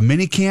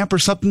mini camp or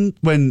something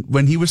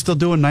when he was still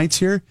doing nights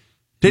here?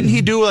 Didn't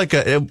he do like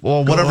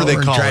whatever they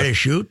call try it? to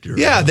shoot? Or,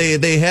 Yeah,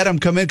 they had him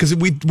come in because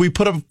we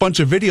put a bunch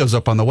of videos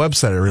up on the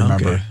website. I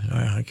remember. Okay.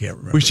 I can't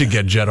remember. We should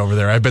get Judd over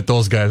there. I bet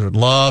those guys would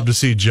love to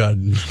see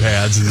Judd in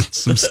pads and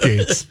some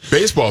skates.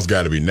 Baseball's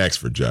got to be next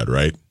for Judd,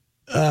 right?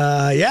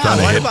 Yeah. Trying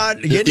to What hit-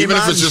 about getting even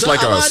him if it's on just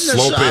like a on the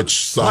slow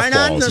pitch Why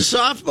not in the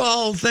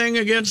softball? softball thing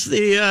against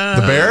the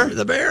Bear?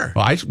 The Bear.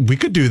 Well, we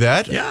could do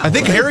that. Yeah, I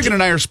think well, Harrigan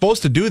and I are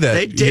supposed to do that.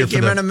 They'd here take for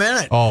him the- in a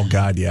minute. Oh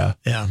God, yeah.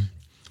 Yeah.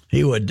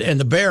 He would, and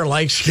the Bear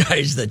likes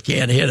guys that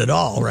can't hit at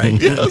all, right?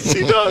 Yes,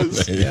 he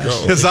does. There you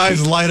go. His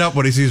eyes light up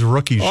when he sees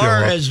rookies show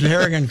Or up. as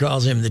Harrigan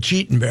calls him, the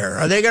cheating bear.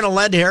 Are they going to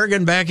let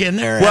Harrigan back in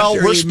there Well,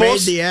 after we're he made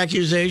supposed- the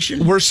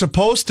accusation? We're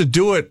supposed to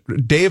do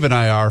it. Dave and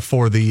I are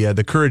for the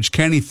Courage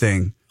Kenny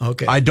thing.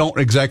 Okay. I don't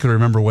exactly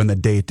remember when the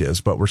date is,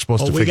 but we're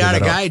supposed to we figure got a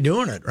that out. guy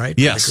doing it, right?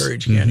 Yes. For the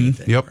Courage Candy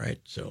thing. Yep. Right.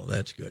 So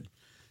that's good.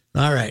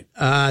 All right.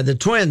 The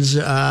Twins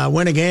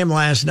win a game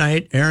last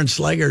night. Aaron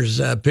Slegers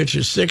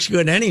pitches 6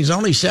 good innings,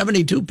 only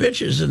 72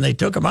 pitches, and they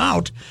took him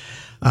out.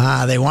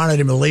 They wanted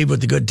him to leave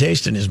with a good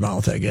taste in his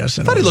mouth, I guess.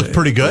 And Thought he looked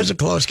pretty good. It was a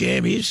close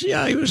game. He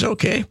was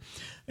okay.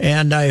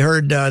 And I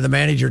heard the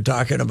manager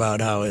talking about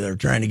how they're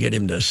trying to get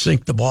him to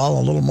sink the ball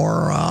a little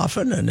more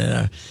often.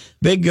 And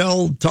big,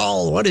 old,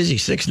 tall, what is he,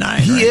 6'9"?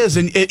 He is,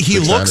 and he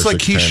 6'9" looks or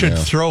like he 6'10", should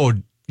yeah. throw,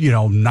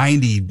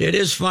 90. It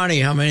is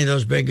funny how many of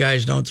those big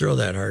guys don't throw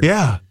that hard.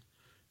 Yeah.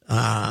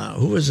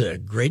 Who was a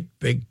great,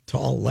 big,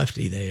 tall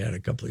lefty they had a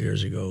couple of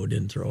years ago who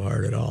didn't throw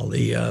hard at all?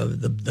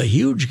 The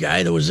huge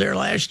guy that was there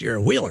last year,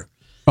 Wheeler.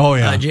 Oh,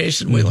 yeah.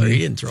 Jason Wheeler. He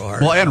didn't throw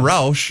hard. Well, at and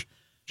all. Roush,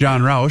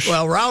 John Roush.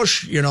 Well,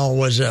 Roush,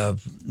 was a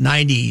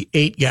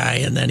 98 guy,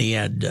 and then he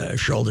had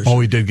shoulders.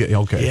 he did get,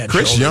 okay. He had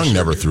Chris shoulder Young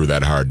never surgery. threw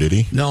that hard, did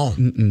he? No,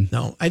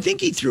 no. I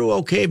think he threw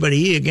okay, but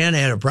he again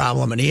had a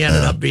problem, and he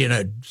ended up being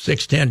a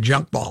 6'10"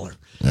 junk baller.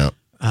 Yeah.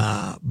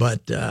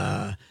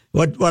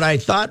 But what I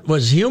thought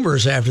was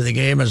humorous after the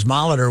game is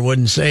Molitor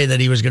wouldn't say that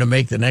he was going to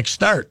make the next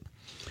start.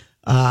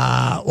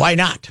 Why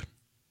not?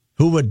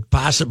 Who would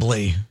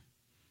possibly,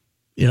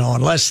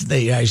 unless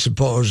I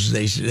suppose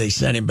they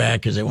sent him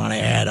back because they want to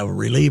add a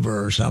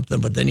reliever or something,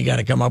 but then you got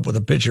to come up with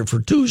a pitcher for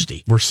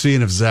Tuesday. We're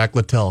seeing if Zach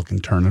Littell can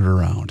turn it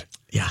around.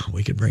 Yeah,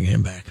 we could bring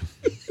him back.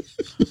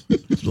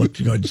 It's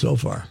looked good so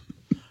far.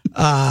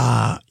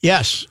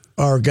 Yes.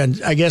 Or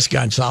I guess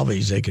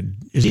Gonsalves, they could.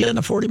 Is he in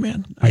the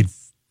 40-man? I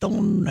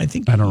don't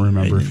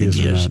remember if he is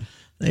or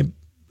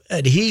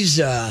not.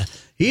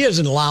 He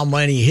doesn't allow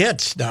many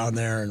hits down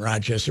there in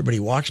Rochester, but he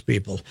walks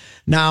people.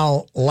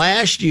 Now,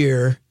 last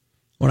year,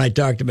 when I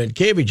talked to Ben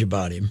Cavage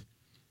about him,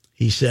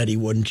 he said he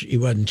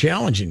wasn't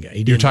challenging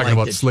guy. You're talking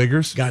about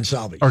Slegers?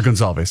 Gonsalves. Or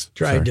Gonsalves.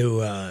 Tried Sorry.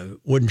 to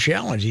wouldn't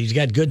challenge. He's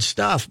got good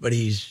stuff, but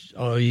he's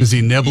Is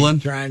he nibbling?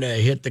 He's trying to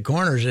hit the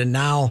corners, and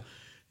now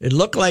it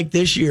looked like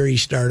this year he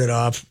started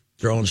off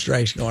throwing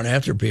strikes, going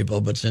after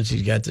people, but since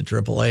he's got the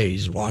AAA,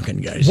 he's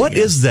walking guys. What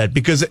again. is that?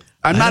 Because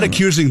I'm not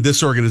accusing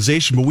this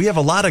organization, but we have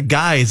a lot of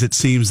guys, it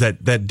seems,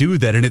 that do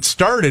that. And it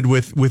started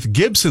with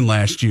Gibson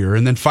last year,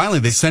 and then finally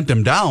they sent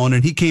him down,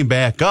 and he came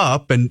back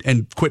up and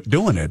quit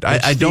doing it.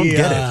 I don't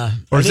get it.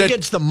 Or I is think that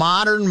it's the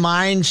modern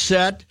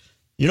mindset.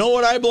 You know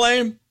what I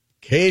blame?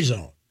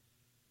 K-zone.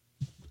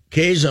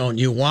 K-zone,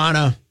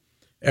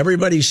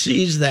 everybody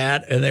sees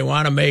that, and they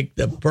want to make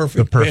the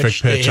perfect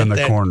pitch to on the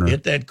hit corner.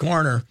 Hit that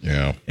corner.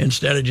 Yeah.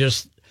 Instead of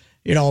just,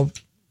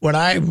 when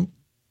I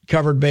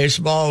covered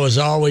baseball, it was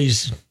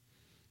always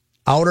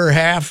outer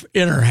half,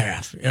 inner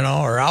half,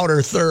 or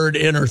outer third,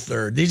 inner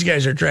third. These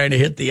guys are trying to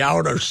hit the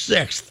outer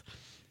sixth,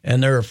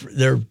 and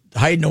they're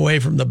hiding away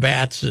from the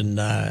bats. And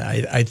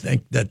I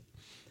think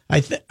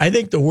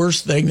the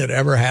worst thing that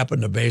ever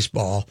happened to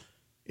baseball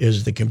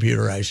is the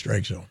computerized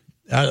strike zone.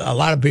 A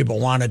lot of people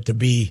want it to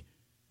be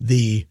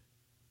to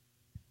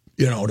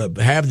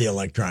have the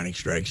electronic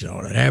strike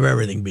zone and have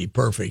everything be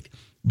perfect,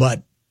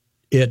 but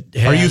it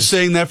has, Are you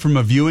saying that from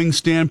a viewing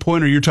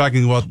standpoint, or you're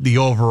talking about the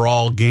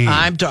overall game?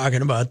 I'm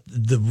talking about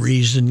the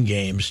reason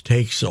games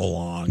take so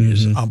long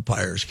is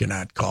umpires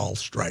cannot call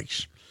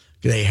strikes.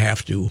 They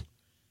have to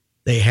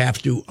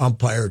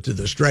umpire to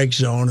the strike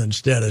zone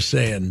instead of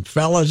saying,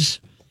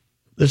 fellas,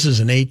 this is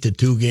an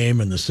 8-2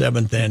 game in the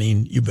 7th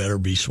inning. You better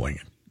be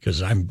swinging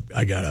because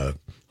I got a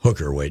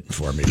hooker waiting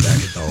for me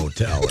back at the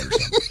hotel or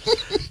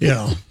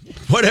something.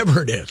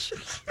 Whatever it is,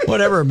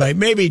 whatever it may,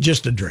 maybe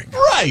just a drink.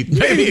 Right.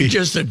 Maybe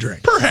just a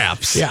drink.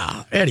 Perhaps.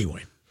 Yeah.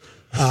 Anyway.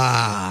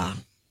 And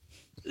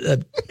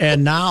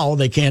now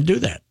they can't do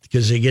that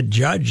because they get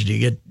judged.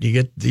 You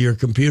get your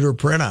computer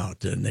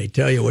printout and they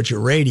tell you what your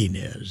rating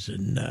is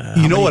and how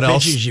many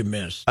pitches you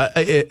missed.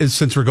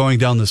 Since we're going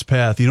down this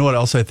path, you know what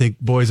else I think,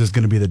 boys, is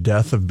going to be the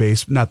death of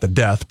not the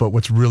death, but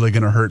what's really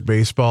going to hurt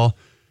baseball?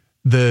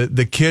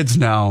 The kids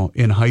now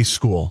in high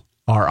school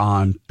are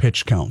on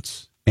pitch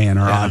counts and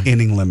are on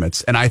inning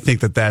limits. And I think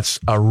that's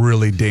a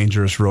really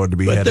dangerous road to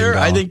be heading down.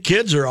 I think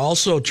kids are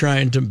also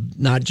trying to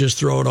not just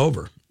throw it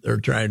over. They're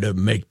trying to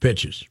make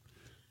pitches,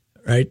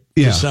 right?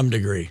 Yeah. To some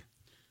degree,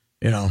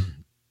 Well,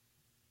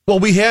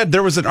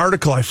 there was an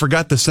article, I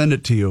forgot to send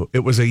it to you.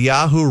 It was a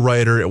Yahoo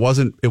writer. It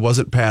wasn't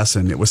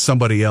Passan. It was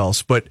somebody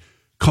else, but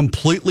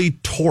completely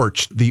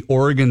torched the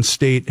Oregon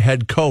State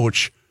head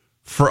coach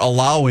for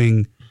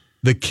allowing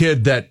the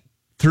kid that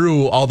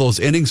threw all those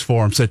innings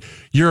for him, said,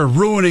 you're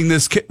ruining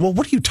this kid. Well,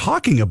 what are you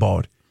talking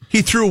about?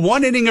 He threw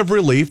one inning of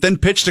relief, then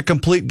pitched a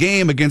complete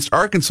game against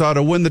Arkansas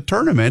to win the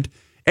tournament,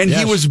 and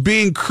he was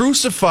being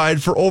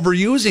crucified for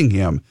overusing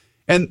him.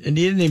 And he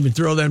didn't even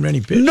throw that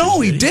many pitches.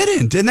 No, he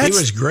didn't. And he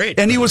was great.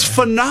 And he was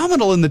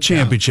phenomenal in the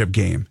championship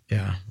game.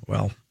 Yeah,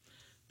 well,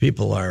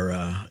 people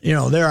are,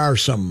 there are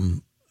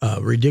some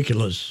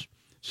ridiculous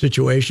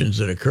situations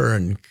that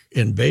occur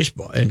in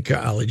baseball, in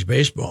college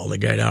baseball. The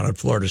guy down at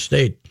Florida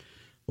State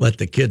let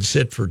the kid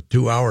sit for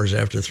 2 hours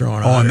after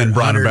throwing and then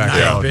brought him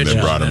back out. Pitches,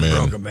 then brought him in.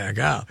 Broke him back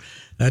out.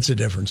 That's a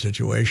different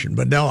situation.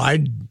 But no, I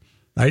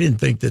didn't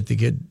think that the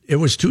kid. It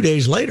was 2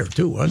 days later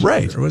too, wasn't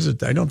it? Or was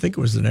it? I don't think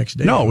it was the next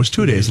day. No, it was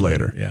 2 days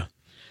later. Yeah.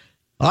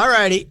 All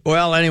righty.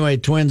 Well, anyway,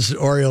 Twins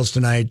Orioles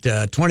tonight.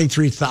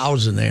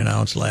 23,000 they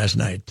announced last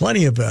night.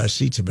 Plenty of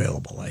seats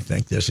available, I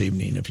think, this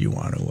evening if you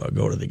want to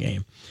go to the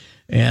game.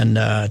 And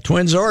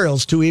Twins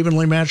Orioles, 2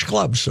 evenly matched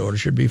clubs, so it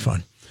should be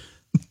fun.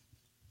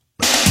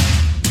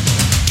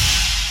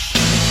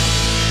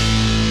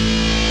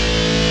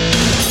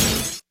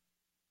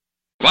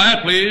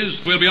 Quiet, please.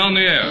 We'll be on the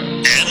air.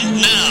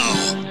 And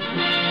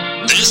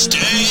now, this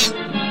day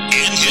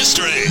in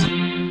history.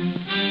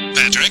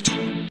 Patrick?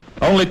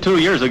 Only 2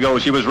 years ago,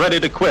 she was ready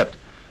to quit,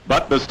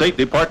 but the State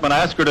Department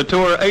asked her to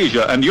tour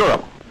Asia and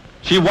Europe.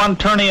 She won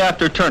tourney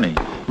after tourney,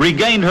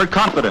 regained her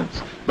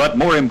confidence, but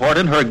more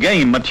important, her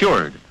game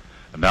matured.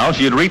 And now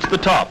she had reached the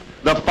top,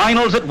 the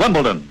finals at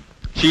Wimbledon.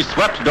 She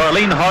swept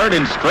Darlene Hard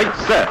in straight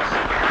sets,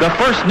 the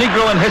first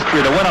Negro in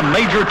history to win a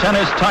major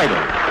tennis title,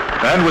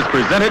 and was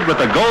presented with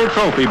the gold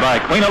trophy by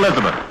Queen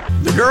Elizabeth.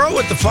 The girl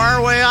with the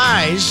faraway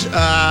eyes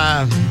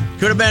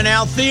could have been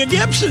Althea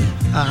Gibson.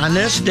 On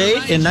this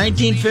date in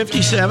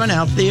 1957,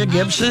 Althea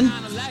Gibson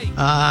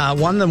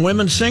won the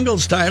women's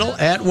singles title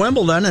at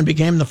Wimbledon and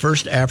became the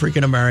first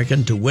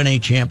African-American to win a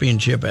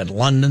championship at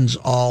London's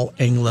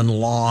All-England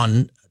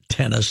Lawn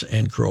Tennis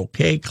and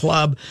Croquet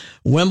Club.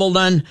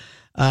 Wimbledon,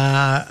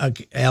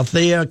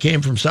 Althea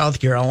came from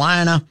South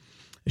Carolina.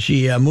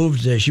 She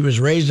she was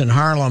raised in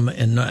Harlem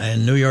in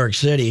New York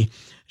City.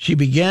 She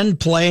began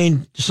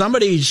playing,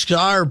 somebody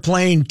saw her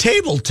playing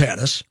table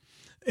tennis,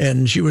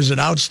 and she was an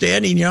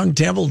outstanding young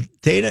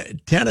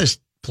tennis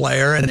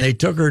player, and they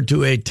took her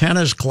to a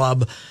tennis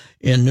club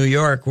in New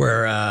York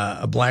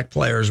where black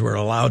players were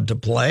allowed to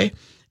play.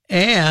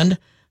 And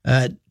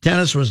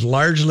tennis was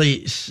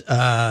largely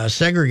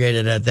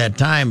segregated at that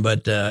time,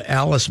 but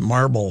Alice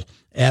Marble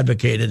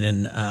advocated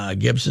in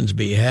Gibson's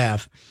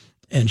behalf.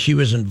 And she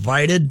was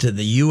invited to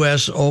the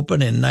U.S.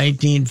 Open in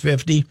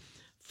 1950.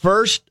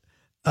 First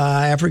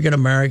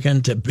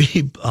African-American to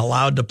be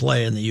allowed to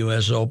play in the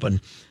U.S. Open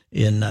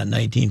in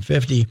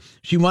 1950.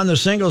 She won the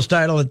singles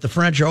title at the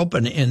French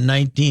Open in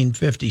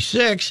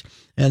 1956,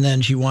 and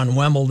then she won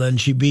Wimbledon.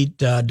 She beat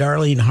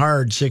Darlene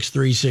Hard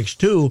 6-3,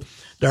 6-2.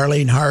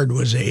 Darlene Hard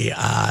was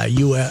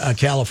a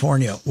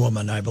California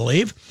woman, I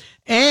believe.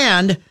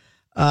 And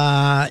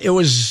it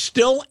was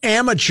still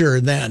amateur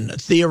then,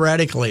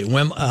 theoretically.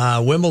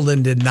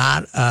 Wimbledon did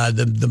not,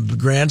 the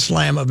Grand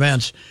Slam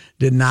events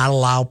did not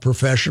allow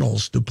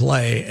professionals to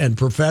play, and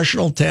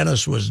professional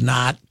tennis was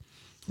not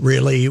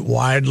really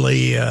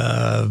widely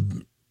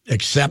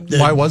accepted.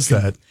 Why was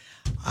that?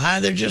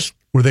 They're just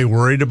Were they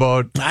worried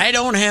about? I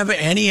don't have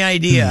any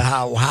idea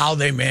how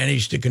they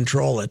managed to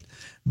control it,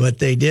 but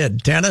they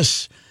did.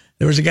 Tennis,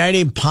 there was a guy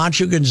named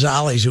Pancho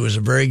Gonzalez who was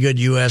a very good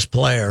U.S.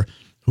 player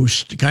who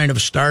kind of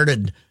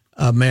started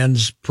a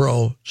men's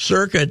pro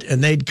circuit,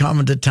 and they'd come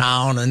into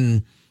town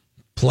and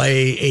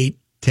play 8,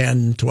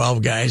 10,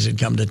 12 guys would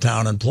come to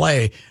town and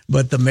play.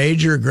 But the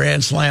major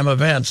Grand Slam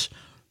events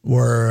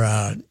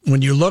were,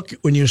 when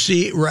you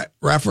see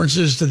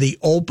references to the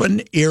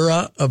open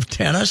era of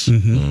tennis,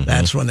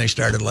 that's when they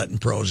started letting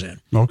pros in.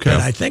 Okay. And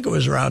I think it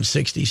was around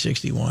 60,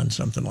 61,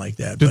 something like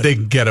that. Did they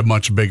get a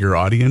much bigger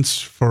audience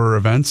for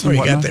events and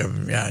whatnot?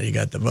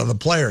 The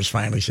players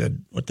finally said,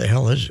 what the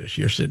hell is this?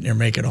 You're sitting there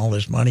making all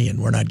this money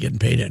and we're not getting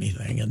paid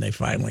anything. And they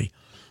finally,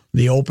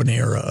 the open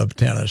era of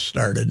tennis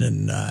started.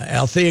 And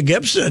Althea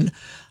Gibson,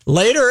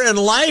 later in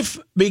life,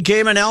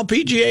 became an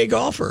LPGA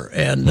golfer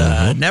and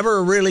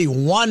never really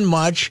won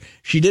much.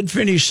 She did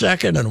finish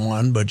second in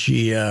one, but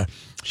she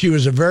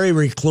was a very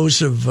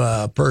reclusive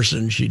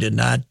person. She did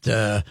not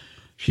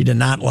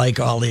like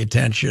all the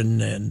attention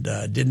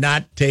and did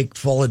not take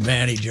full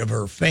advantage of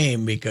her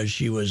fame because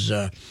she was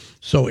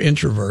so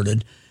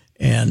introverted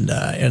and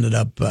ended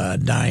up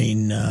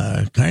dying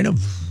kind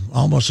of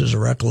almost as a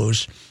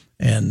recluse.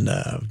 And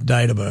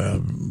died of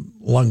a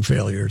lung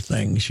failure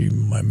thing.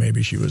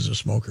 Maybe she was a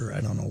smoker. I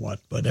don't know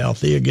what. But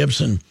Althea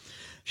Gibson,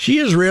 she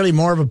is really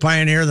more of a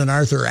pioneer than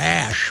Arthur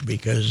Ashe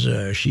because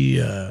she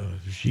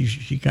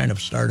kind of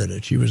started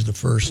it. She was the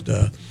first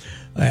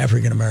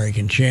African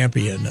American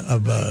champion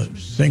of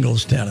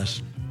singles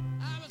tennis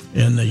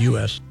in the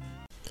U.S.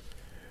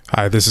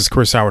 Hi, this is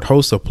Chris Howard,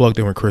 host of Plugged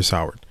In with Chris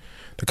Howard.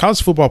 The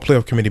College Football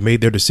Playoff Committee made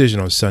their decision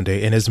on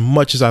Sunday, and as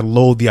much as I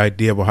loathe the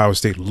idea of Ohio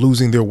State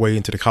losing their way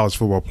into the College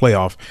Football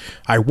Playoff,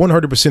 I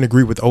 100%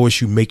 agree with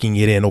OSU making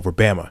it in over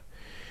Bama.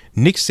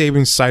 Nick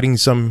Saban citing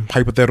some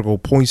hypothetical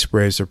point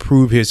spreads to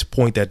prove his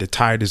point that the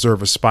Tide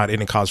deserve a spot in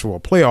the College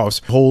Football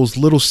Playoffs holds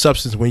little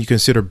substance when you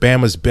consider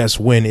Bama's best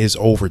win is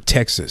over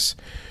Texas.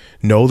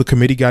 No, the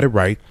committee got it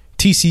right.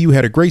 TCU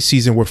had a great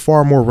season with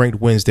far more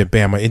ranked wins than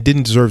Bama and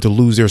didn't deserve to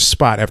lose their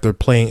spot after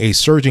playing a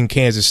surging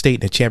Kansas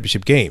State in a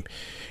championship game.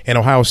 And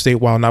Ohio State,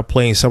 while not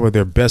playing some of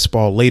their best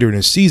ball later in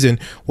the season,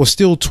 was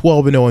still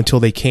 12-0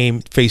 until they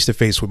came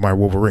face-to-face with my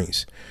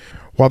Wolverines.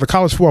 While the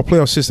college football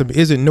playoff system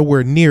isn't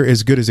nowhere near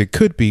as good as it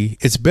could be,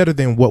 it's better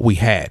than what we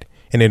had.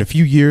 And in a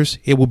few years,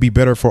 it will be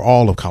better for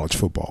all of college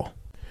football.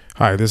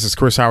 Hi, this is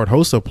Chris Howard,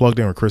 host of Plugged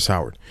In with Chris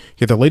Howard.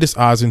 Get the latest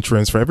odds and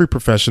trends for every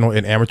professional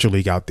and amateur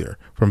league out there.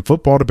 From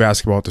football to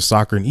basketball to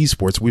soccer and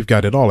esports, we've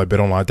got it all at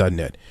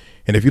betonline.net.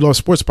 And if you love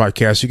sports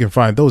podcasts, you can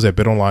find those at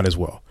BetOnline as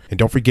well. And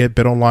don't forget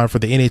BetOnline for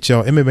the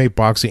NHL, MMA,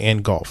 boxing,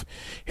 and golf.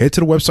 Head to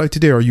the website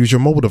today or use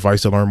your mobile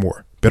device to learn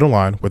more.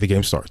 BetOnline, where the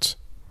game starts.